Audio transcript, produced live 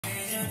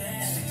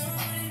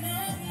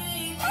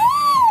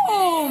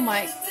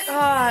my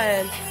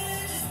God.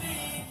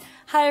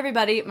 Hi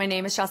everybody, my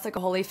name is Jessica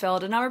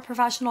Holyfield and I'm a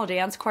professional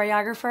dance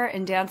choreographer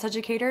and dance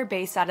educator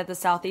based out of the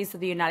southeast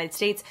of the United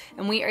States,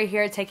 and we are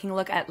here taking a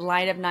look at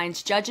Line of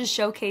Nine's Judges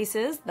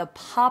Showcases, the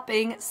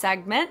popping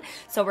segment.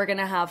 So we're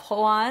gonna have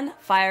Hoan,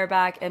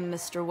 Fireback, and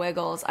Mr.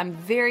 Wiggles. I'm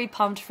very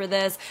pumped for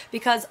this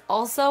because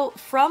also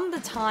from the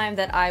time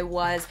that I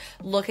was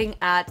looking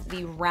at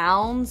the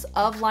rounds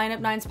of Line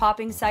of Nine's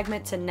popping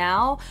segment to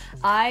now,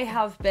 I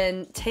have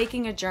been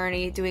taking a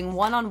journey doing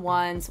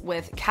one-on-ones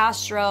with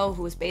Castro,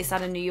 who is based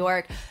out of New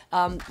York,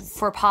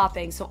 for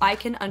popping, so I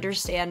can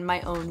understand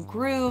my own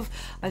groove,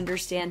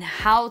 understand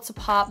how to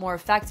pop more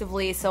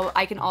effectively, so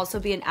I can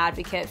also be an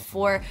advocate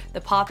for the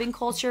popping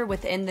culture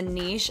within the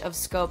niche of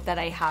scope that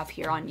I have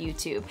here on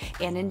YouTube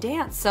and in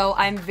dance. So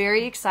I'm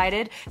very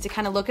excited to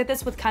kind of look at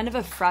this with kind of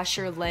a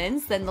fresher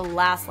lens than the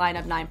last Line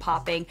of Nine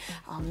popping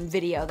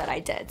video that I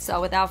did. So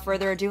without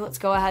further ado, let's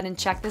go ahead and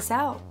check this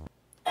out.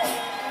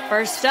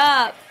 First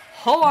up,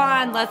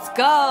 Hoan, let's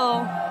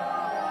go.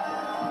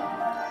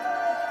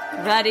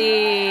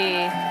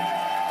 Ready.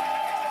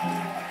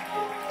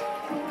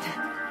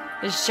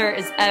 His shirt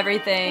is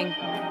everything.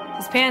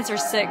 His pants are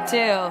sick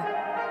too.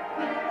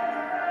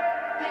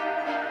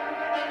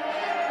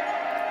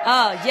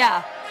 Oh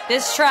yeah,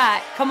 this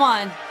track, come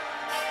on.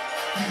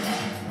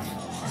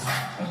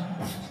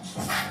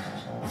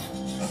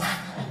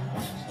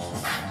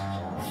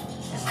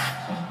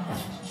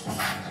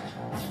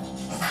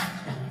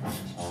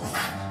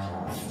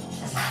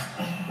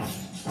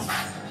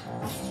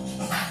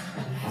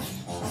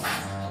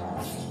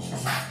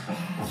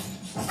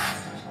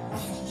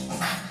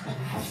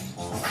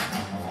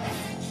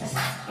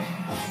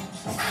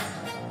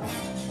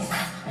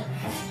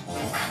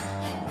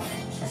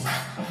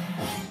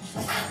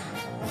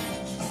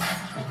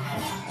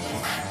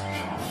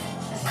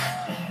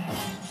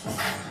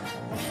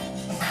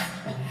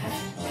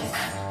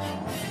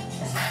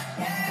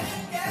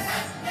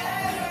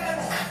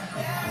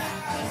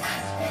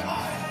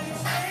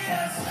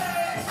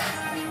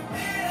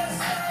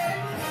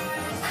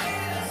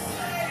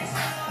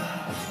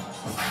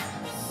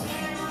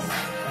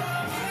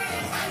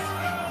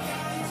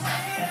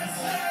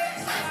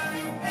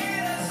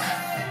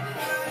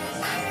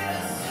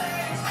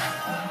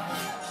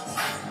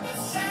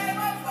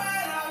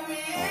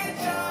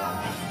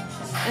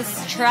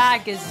 This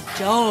track is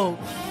dope.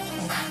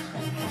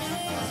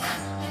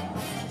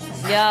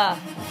 Yeah.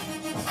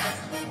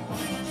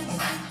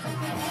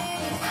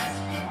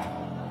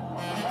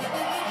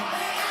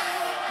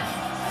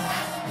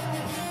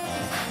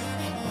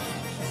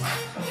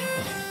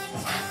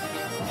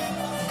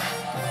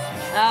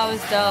 That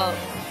was dope.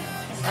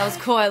 That was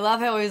cool. I love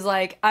how he's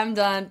like, I'm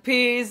done,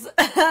 peace.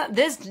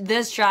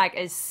 This track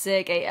is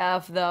sick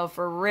AF though,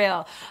 for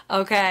real.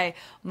 Okay,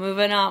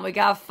 moving on. We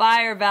got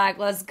Fireback.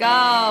 Let's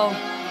go.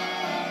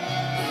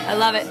 I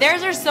love it.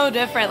 Theirs are so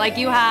different. Like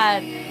you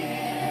had,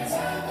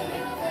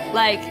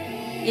 like,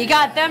 you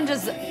got them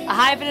just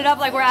hyping it up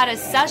like we're at a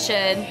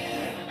session,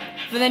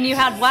 but then you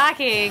had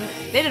Whacking.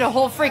 They did a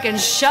whole freaking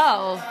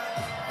show.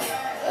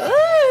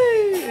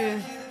 Ooh.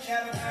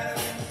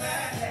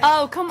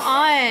 Oh, come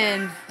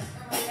on.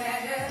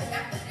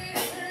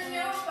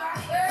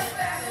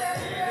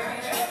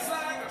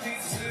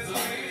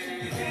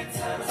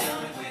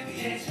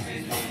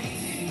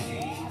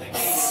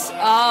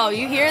 Oh,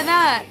 you hear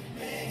that?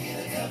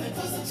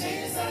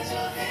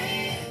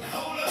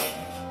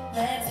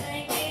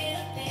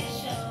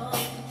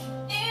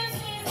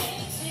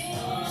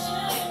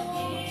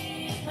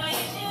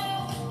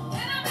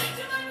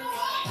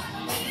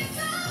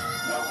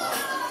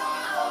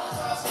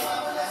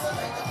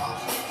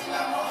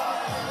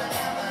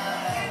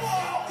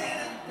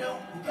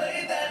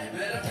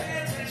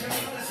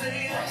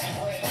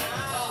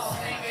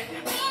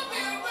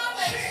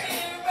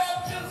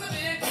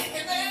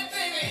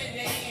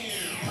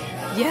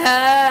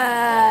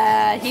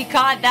 Yeah, he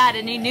caught that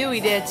and he knew he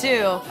did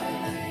too.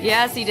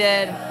 Yes, he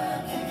did.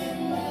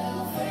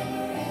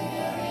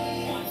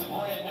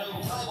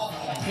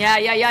 Yeah,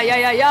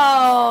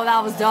 yo,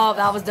 that was dope,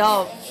 that was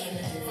dope.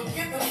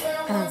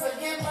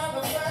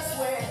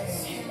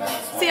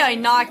 See how he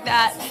knocked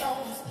that?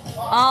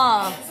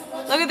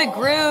 Look at the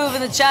groove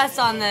and the chest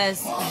on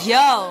this.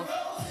 Yo,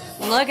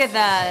 look at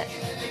that.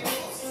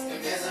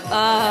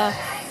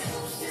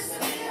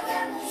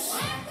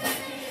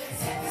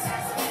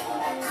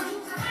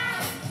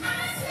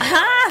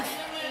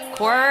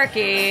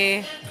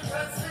 Quirky.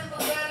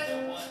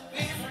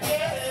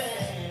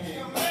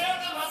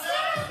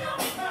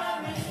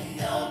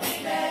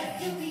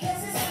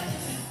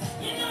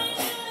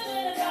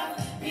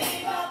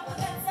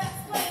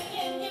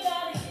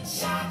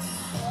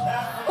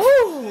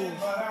 Ooh,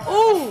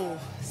 ooh,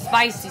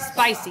 spicy,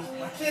 spicy.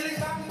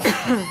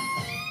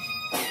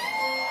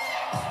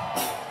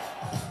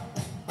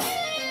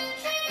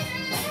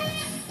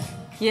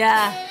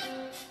 Yeah.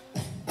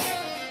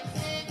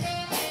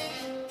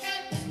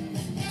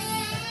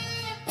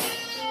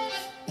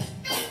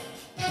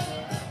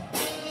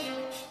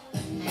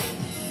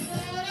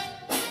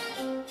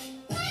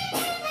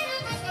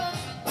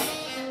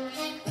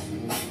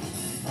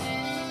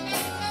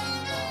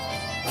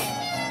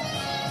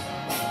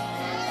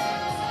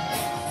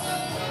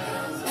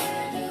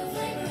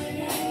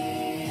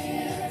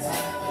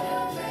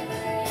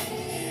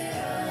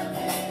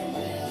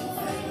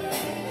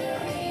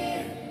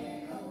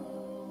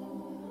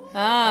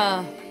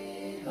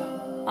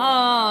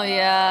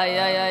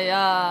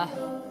 yeah.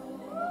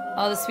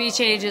 Oh, the speed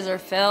changes are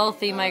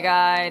filthy, my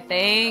guy.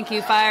 Thank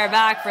you,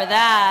 Fireback, for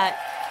that.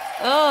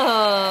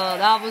 Oh,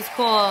 that was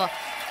cool.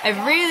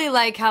 I really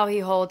like how he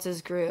holds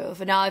his groove.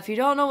 Now, if you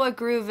don't know what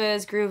groove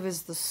is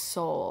the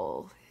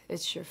soul.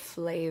 It's your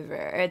flavor.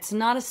 It's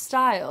not a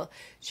style.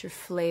 It's your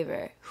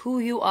flavor. Who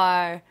you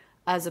are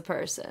as a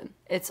person.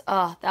 It's,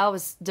 that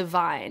was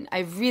divine. I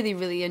really,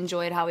 really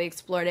enjoyed how he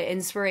explored it.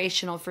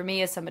 Inspirational for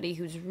me as somebody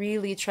who's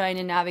really trying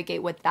to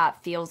navigate what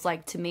that feels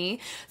like to me.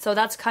 So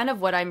that's kind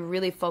of what I'm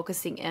really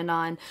focusing in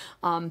on.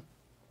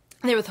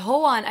 There with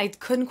Hoan, I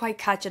couldn't quite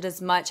catch it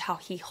as much how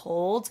he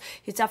holds.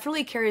 He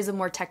definitely carries a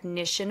more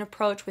technician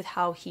approach with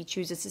how he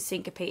chooses to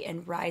syncopate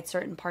and ride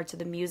certain parts of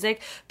the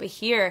music. But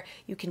here,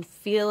 you can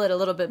feel it a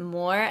little bit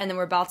more, and then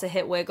we're about to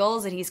hit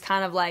Wiggles, and he's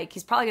kind of like,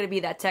 he's probably going to be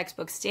that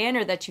textbook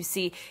standard that you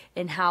see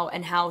in how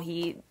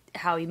he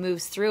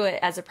moves through it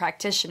as a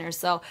practitioner.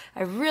 So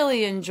I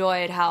really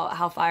enjoyed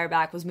how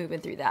Fireback was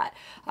moving through that.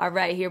 All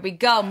right, here we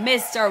go,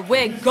 Mr.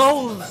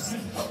 Wiggles.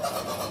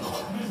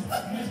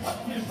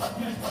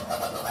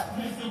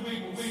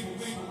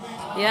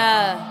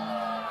 Yeah.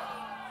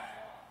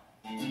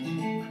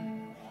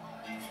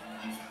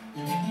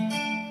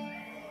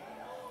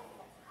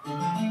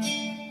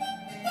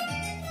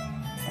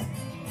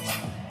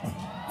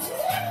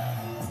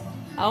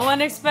 I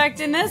wasn't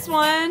expecting this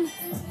one.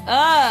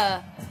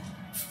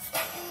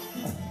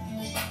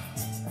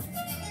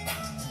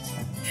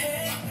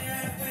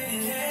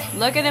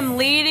 Look at him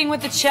leading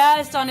with the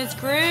chest on his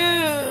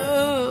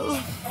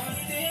groove.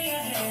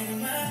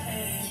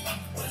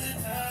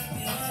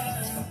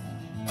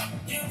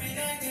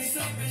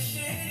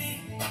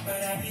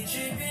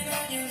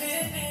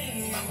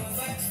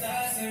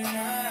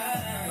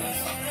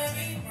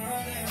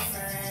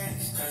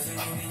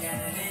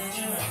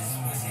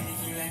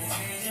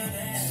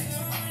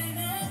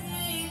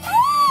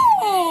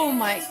 Oh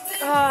my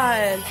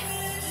God.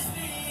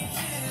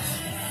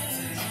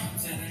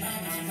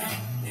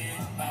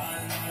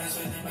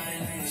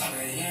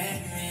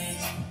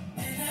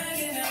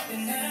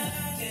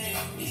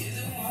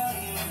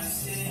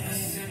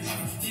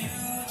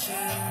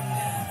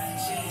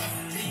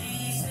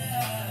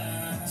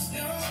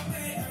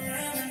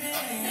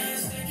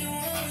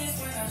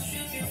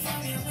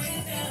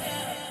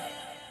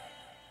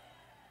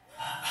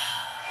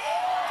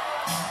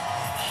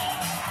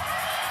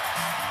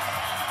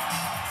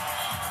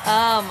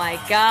 Oh my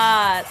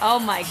God. Oh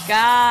my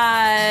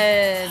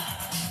God.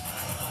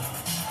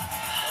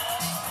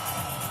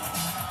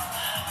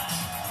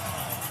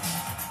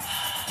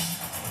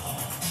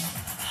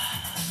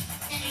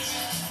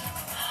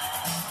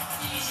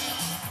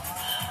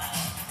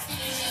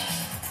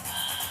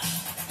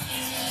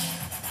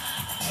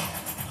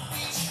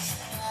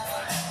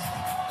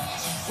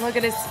 Look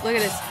at this, look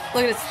at this,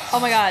 look at this. Oh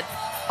my God.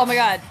 Oh my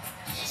God.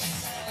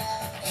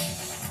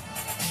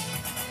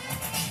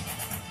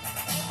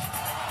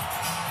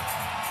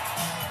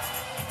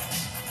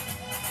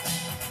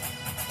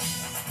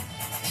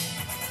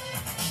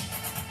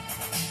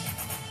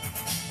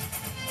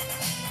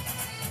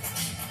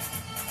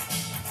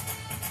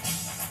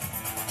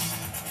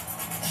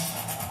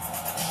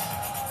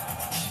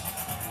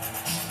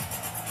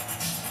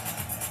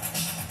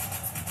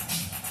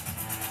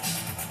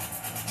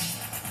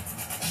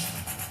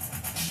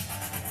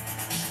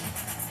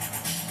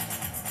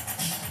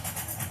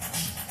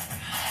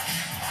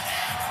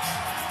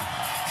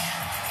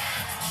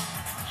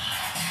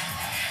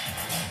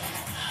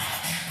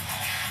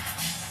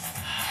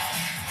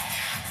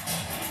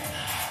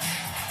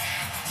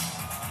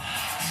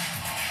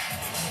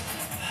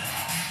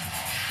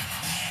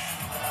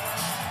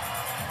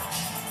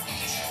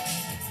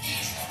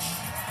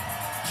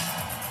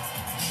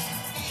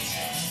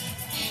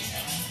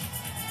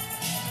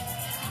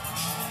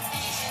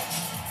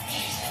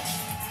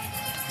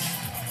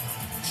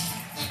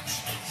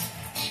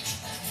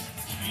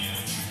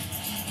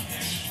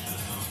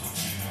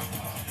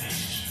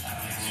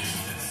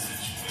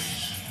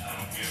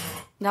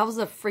 That was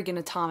a freaking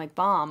atomic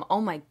bomb. Oh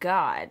my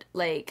God.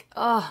 Like,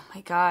 oh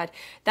my God.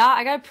 That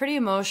I got pretty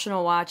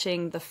emotional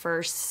watching the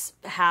first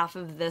half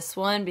of this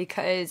one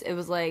because it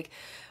was like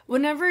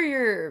whenever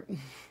you're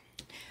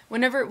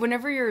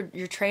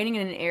training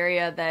in an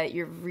area that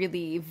you're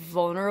really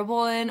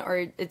vulnerable in,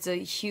 or it's a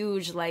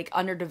huge like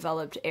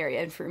underdeveloped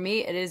area, and for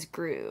me it is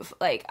groove.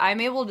 Like I'm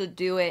able to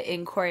do it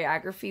in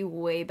choreography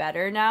way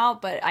better now,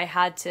 but I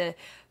had to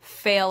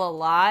fail a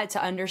lot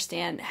to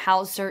understand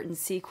how certain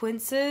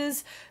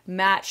sequences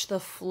match the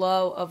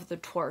flow of the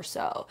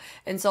torso.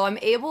 And so I'm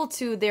able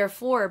to,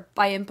 therefore,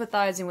 by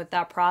empathizing with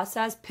that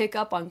process, pick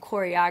up on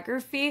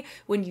choreography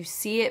when you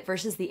see it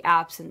versus the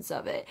absence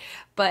of it.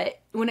 But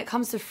when it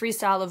comes to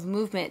freestyle of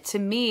movement, to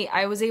me,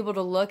 I was able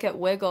to look at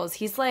Wiggles.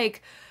 He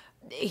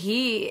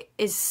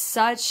is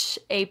such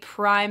a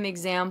prime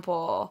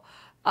example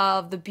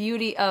of the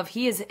beauty of,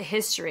 he is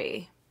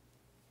history.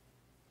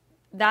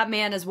 That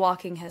man is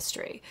walking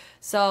history.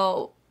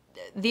 So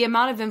the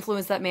amount of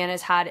influence that man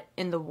has had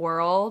in the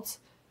world,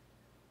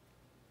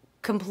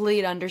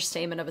 complete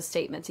understatement of a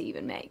statement to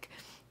even make.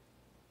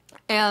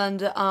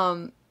 And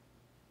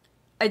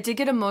I did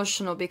get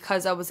emotional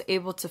because I was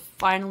able to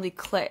finally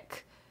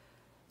click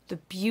the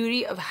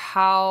beauty of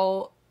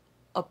how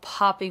a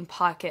popping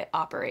pocket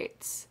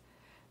operates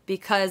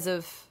because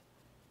of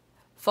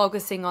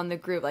focusing on the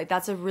groove. Like,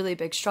 that's a really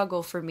big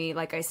struggle for me.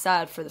 Like I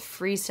said, for the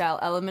freestyle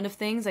element of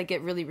things, I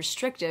get really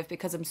restrictive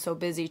because I'm so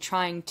busy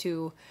trying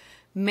to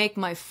make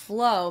my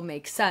flow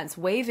make sense.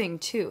 Waving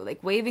too.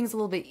 Like, waving's a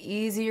little bit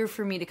easier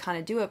for me to kind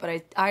of do it, but I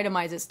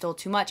itemize it still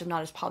too much. I'm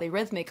not as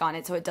polyrhythmic on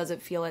it, so it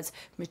doesn't feel as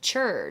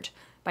matured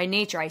by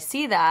nature. I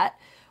see that,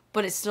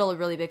 but it's still a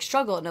really big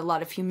struggle and a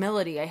lot of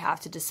humility I have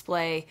to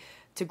display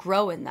to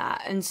grow in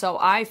that. And so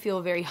I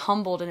feel very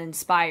humbled and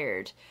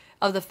inspired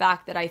of the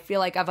fact that I feel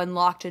like I've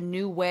unlocked a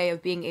new way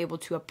of being able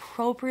to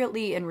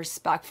appropriately and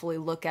respectfully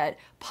look at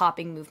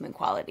popping movement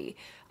quality.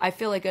 I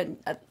feel like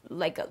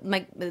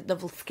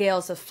the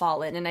scales have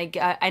fallen, and I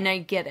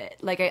get it.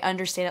 Like, I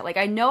understand it. Like,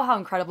 I know how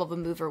incredible of a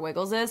mover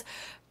Wiggles is,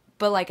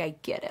 but like, I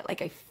get it.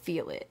 Like, I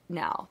feel it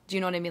now. Do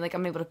you know what I mean? Like,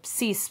 I'm able to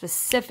see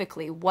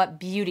specifically what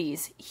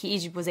beauties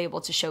he was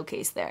able to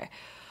showcase there.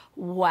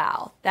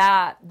 Wow,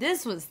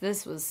 this was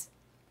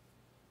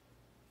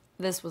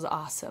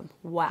awesome.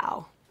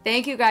 Wow.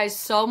 Thank you guys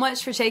so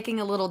much for taking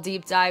a little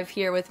deep dive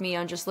here with me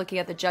on just looking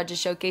at the judges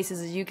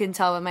showcases. As you can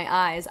tell in my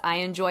eyes, I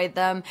enjoyed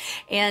them.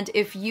 And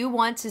if you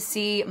want to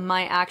see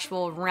my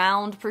actual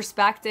round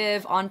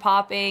perspective on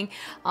popping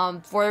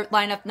for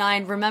lineup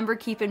 9, remember,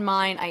 keep in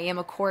mind, I am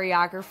a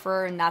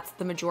choreographer, and that's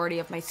the majority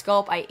of my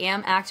scope. I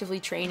am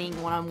actively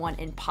training one-on-one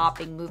in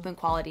popping, movement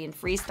quality, and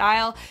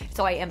freestyle.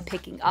 So I am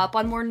picking up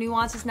on more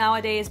nuances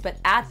nowadays. But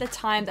at the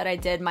time that I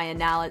did my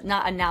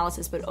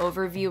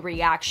overview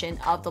reaction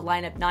of the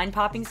lineup 9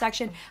 popping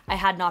section, I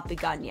had not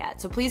begun yet.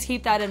 So please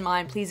keep that in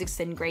mind. Please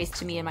extend grace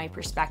to me and my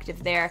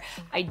perspective there.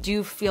 I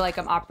do feel like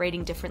I'm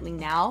operating differently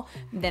now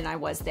than I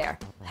was there.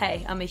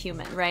 Hey, I'm a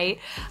human, right?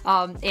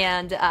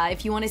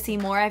 If you want to see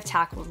more, I've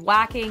tackled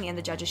whacking and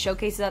the judges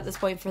showcases at this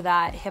point for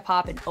that, hip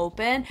hop and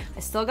open. I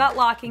still got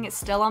locking. It's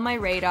still on my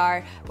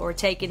radar, but we're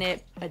taking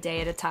it a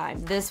day at a time.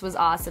 This was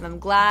awesome. I'm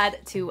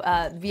glad to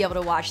be able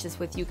to watch this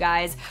with you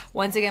guys.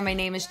 Once again, my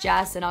name is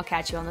Jess, and I'll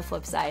catch you on the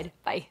flip side.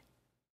 Bye.